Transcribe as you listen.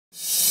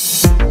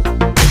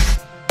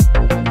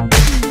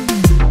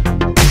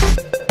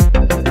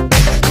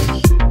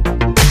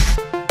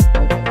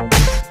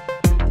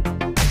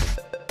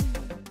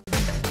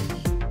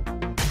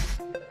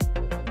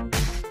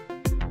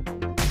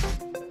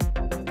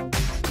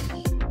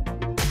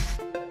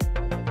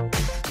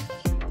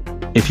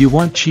If you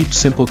want cheap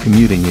simple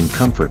commuting in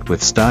comfort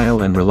with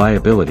style and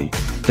reliability,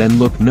 then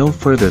look no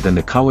further than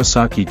the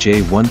Kawasaki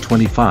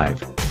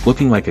J125,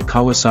 looking like a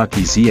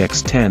Kawasaki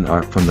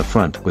ZX-10R from the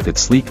front with its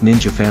sleek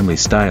Ninja family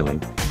styling.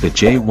 The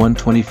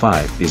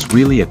J125 is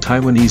really a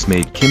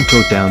Taiwanese-made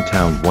Kymco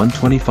Downtown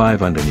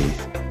 125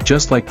 underneath,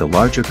 just like the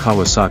larger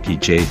Kawasaki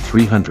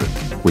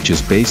J300, which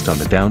is based on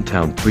the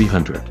Downtown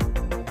 300.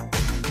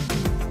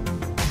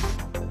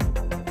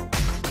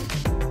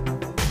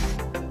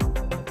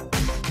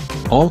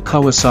 All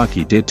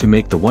Kawasaki did to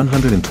make the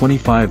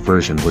 125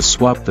 version was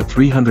swap the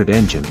 300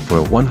 engine for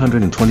a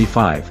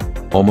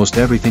 125, almost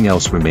everything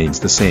else remains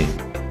the same.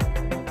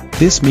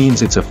 This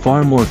means it's a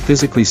far more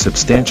physically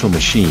substantial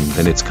machine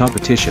than its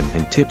competition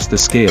and tips the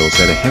scales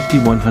at a hefty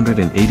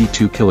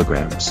 182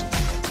 kilograms.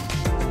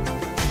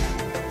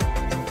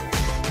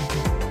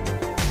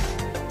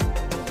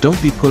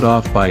 Don't be put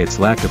off by its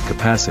lack of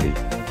capacity,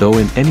 though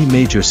in any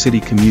major city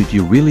commute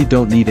you really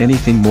don't need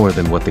anything more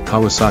than what the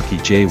Kawasaki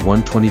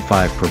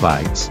J125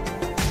 provides.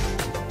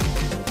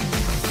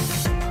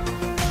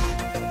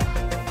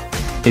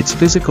 Its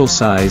physical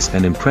size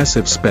and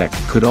impressive spec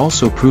could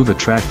also prove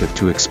attractive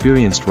to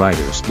experienced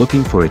riders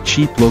looking for a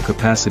cheap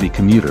low-capacity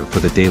commuter for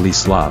the daily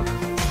slog.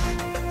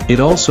 It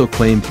also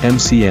claimed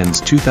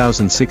MCN's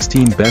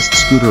 2016 Best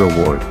Scooter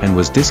Award and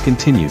was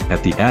discontinued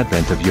at the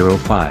advent of Euro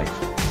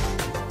 5.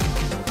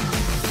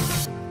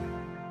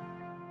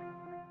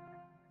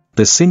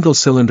 The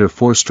single-cylinder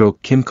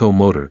 4-stroke Kymco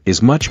motor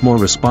is much more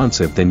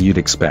responsive than you'd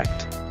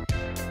expect.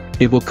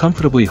 It will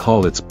comfortably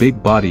haul its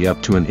big body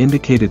up to an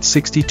indicated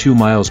 62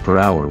 miles per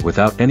hour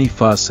without any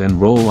fuss and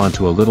roll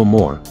onto a little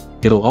more.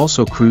 It'll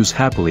also cruise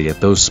happily at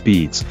those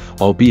speeds,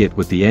 albeit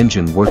with the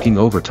engine working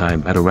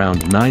overtime at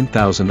around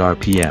 9,000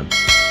 RPM.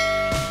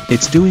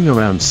 It's doing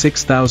around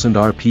 6,000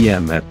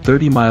 RPM at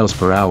 30 miles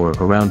per hour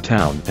around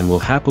town and will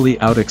happily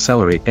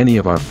out-accelerate any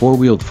of our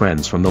four-wheeled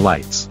friends from the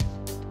lights.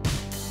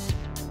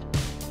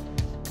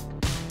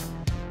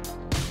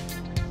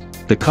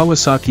 The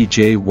Kawasaki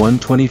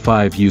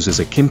J125 uses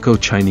a Kymco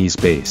Chinese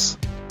base.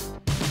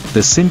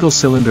 The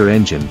single-cylinder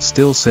engine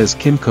still says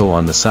Kymco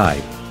on the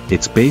side,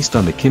 it's based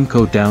on the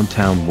Kymco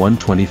Downtown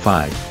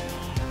 125.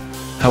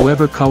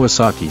 However,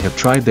 Kawasaki have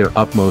tried their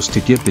utmost to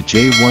give the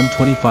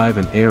J125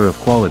 an air of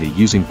quality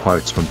using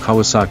parts from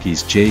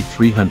Kawasaki's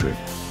J300.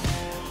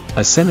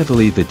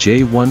 Essentially, the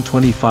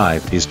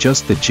J125 is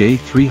just the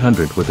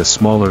J300 with a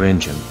smaller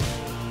engine.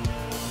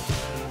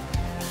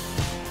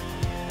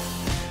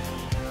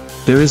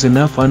 There is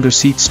enough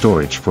under-seat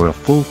storage for a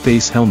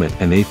full-face helmet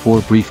and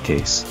A4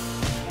 briefcase.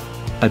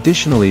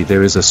 Additionally,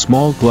 there is a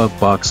small glove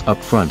box up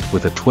front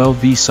with a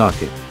 12V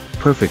socket,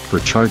 perfect for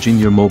charging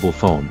your mobile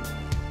phone.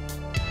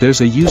 There's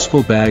a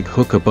useful bag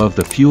hook above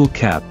the fuel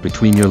cap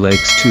between your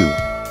legs too.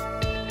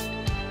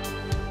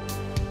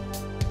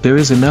 There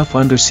is enough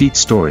under-seat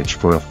storage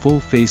for a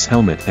full-face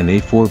helmet and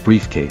A4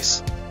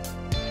 briefcase.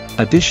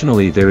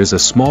 Additionally, there is a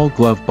small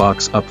glove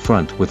box up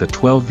front with a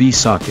 12V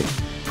socket,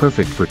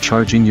 perfect for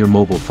charging your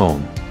mobile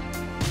phone.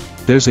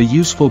 There's a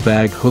useful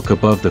bag hook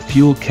above the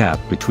fuel cap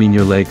between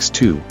your legs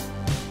too.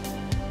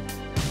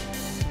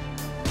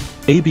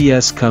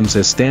 ABS comes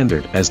as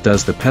standard, as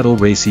does the pedal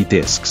racy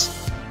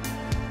discs.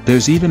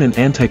 There's even an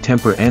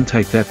anti-temper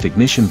anti-theft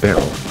ignition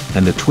barrel,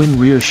 and the twin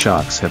rear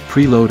shocks have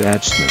preload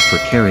adjustment for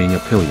carrying a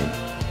pillion.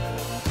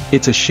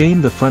 It's a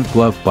shame the front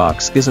glove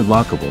box isn't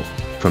lockable.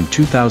 From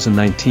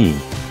 2019,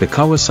 the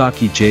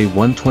Kawasaki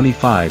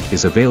J125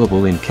 is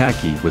available in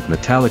khaki with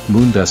metallic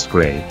moondust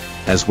gray,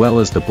 as well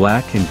as the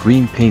black and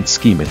green paint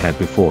scheme it had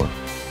before.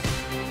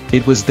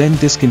 It was then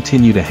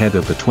discontinued ahead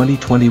of the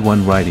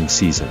 2021 riding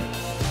season.